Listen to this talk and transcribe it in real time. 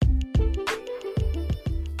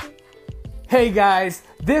Hey guys,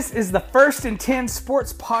 this is the First and 10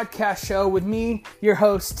 Sports Podcast Show with me, your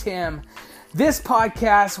host, Tim. This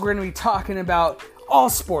podcast, we're going to be talking about all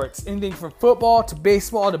sports, anything from football to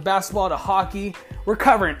baseball to basketball to hockey. We're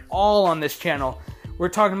covering all on this channel. We're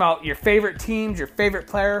talking about your favorite teams, your favorite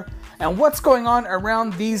player, and what's going on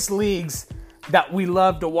around these leagues that we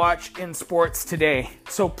love to watch in sports today.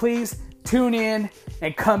 So please tune in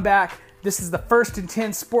and come back. This is the First and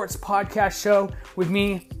 10 Sports Podcast Show with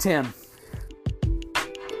me, Tim.